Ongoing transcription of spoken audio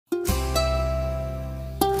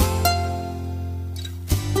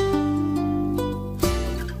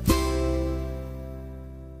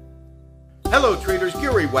Hello traders,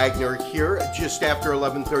 Gary Wagner here, just after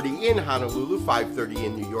 11:30 in Honolulu, 5:30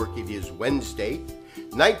 in New York. It is Wednesday,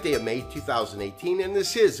 9th day of May 2018, and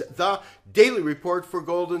this is the Daily Report for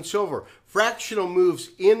Gold and Silver. Fractional moves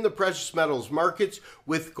in the precious metals markets,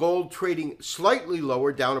 with gold trading slightly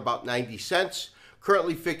lower, down about 90 cents.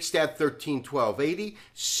 Currently fixed at $13.1280.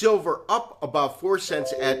 Silver up about 4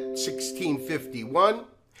 cents at $16.51.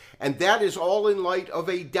 And that is all in light of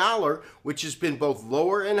a dollar, which has been both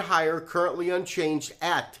lower and higher, currently unchanged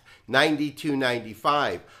at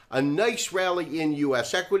 92.95. A nice rally in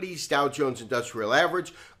U.S. equities. Dow Jones Industrial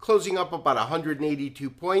Average closing up about 182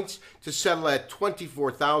 points to settle at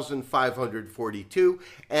 24,542.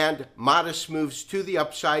 And modest moves to the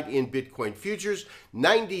upside in Bitcoin futures,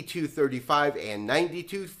 92.35 and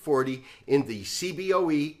 92.40 in the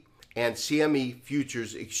CBOE and CME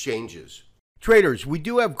futures exchanges. Traders, we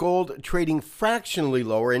do have gold trading fractionally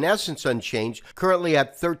lower, in essence unchanged, currently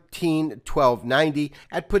at $13.1290.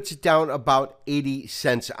 That puts it down about 80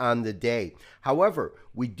 cents on the day. However,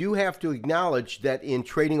 we do have to acknowledge that in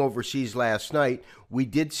trading overseas last night, we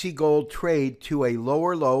did see gold trade to a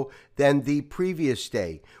lower low than the previous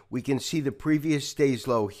day. We can see the previous day's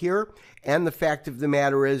low here, and the fact of the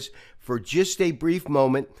matter is, for just a brief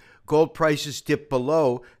moment, gold prices dipped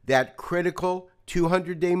below that critical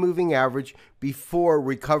 200-day moving average before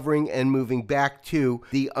recovering and moving back to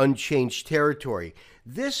the unchanged territory.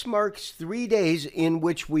 This marks 3 days in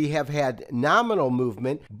which we have had nominal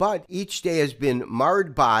movement, but each day has been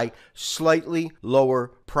marred by slightly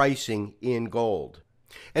lower pricing in gold.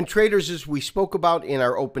 And traders, as we spoke about in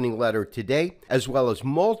our opening letter today, as well as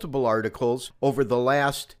multiple articles over the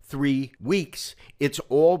last 3 weeks, it's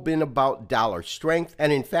all been about dollar strength.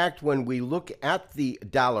 And in fact, when we look at the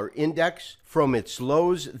dollar index from its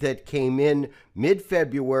lows that came in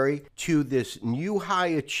mid-February to this new high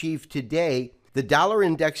achieved today, the dollar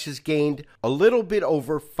index has gained a little bit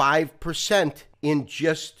over 5% in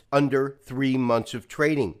just under 3 months of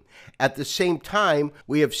trading. At the same time,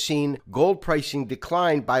 we have seen gold pricing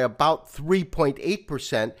decline by about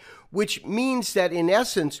 3.8%, which means that in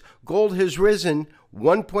essence, gold has risen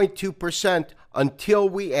 1.2% until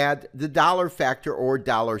we add the dollar factor or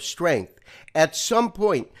dollar strength. At some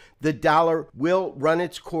point, the dollar will run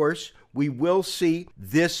its course. We will see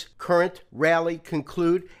this current rally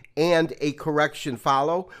conclude and a correction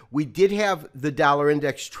follow. We did have the dollar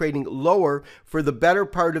index trading lower for the better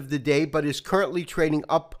part of the day, but is currently trading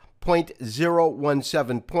up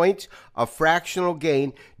 0.017 points, a fractional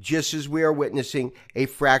gain, just as we are witnessing a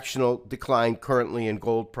fractional decline currently in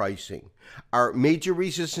gold pricing. Our major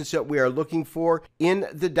resistance that we are looking for in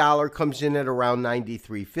the dollar comes in at around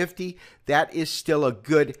 93.50. That is still a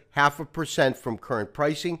good 0.5% from current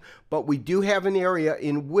pricing, but we do have an area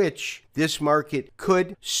in which this market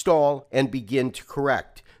could stall and begin to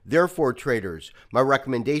correct. Therefore, traders, my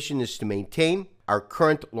recommendation is to maintain our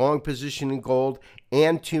current long position in gold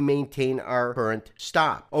and to maintain our current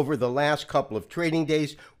stop. Over the last couple of trading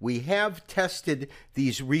days, we have tested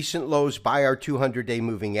these recent lows by our 200-day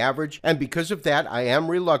moving average, and because of that, I am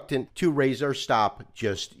reluctant to raise our stop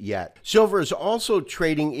just yet. Silver is also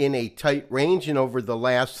trading in a tight range, and over the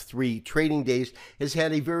last 3 trading days has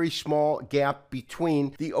had a very small gap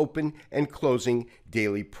between the open and closing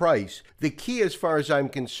daily price. The key, as far as I'm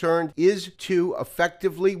concerned, is to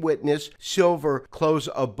effectively witness silver close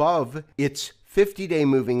above its 50-day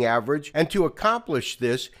moving average, and to accomplish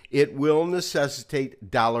this, it will necessitate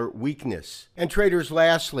dollar weakness. And traders,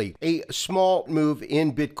 lastly, a small move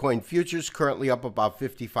in Bitcoin futures, currently up about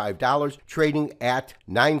 $55, trading at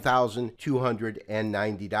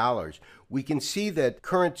 $9,290. We can see that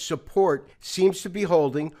current support seems to be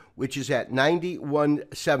holding, which is at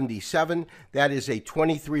 91.77. That is a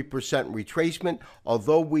 23% retracement.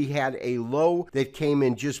 Although we had a low that came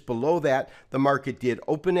in just below that, the market did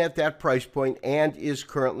open at that price point and is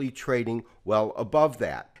currently trading well above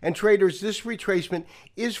that. And traders, this retracement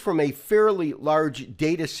is from a fairly large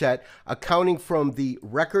data set, accounting from the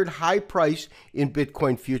record high price in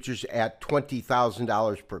Bitcoin futures at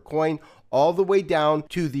 $20,000 per coin, all the way down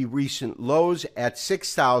to the recent lows at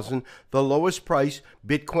 $6,000, the lowest price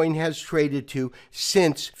Bitcoin has traded to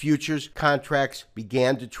since futures contracts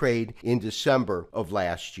began to trade in December of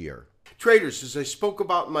last year. Traders, as I spoke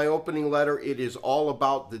about in my opening letter, it is all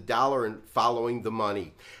about the dollar and following the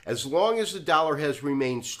money. As long as the dollar has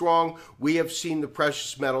remained strong, we have seen the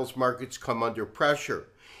precious metals markets come under pressure.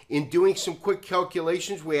 In doing some quick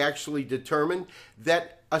calculations, we actually determined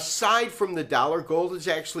that aside from the dollar, gold has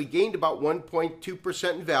actually gained about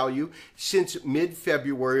 1.2% in value since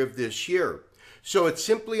mid-February of this year. So it's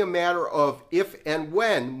simply a matter of if and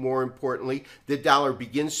when, more importantly, the dollar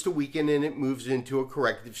begins to weaken and it moves into a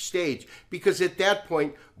corrective stage, because at that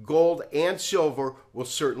point, gold and silver will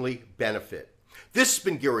certainly benefit. This has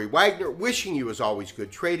been Gary Wagner, wishing you, as always,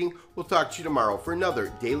 good trading. We'll talk to you tomorrow for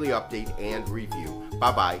another daily update and review.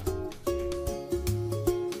 Bye-bye.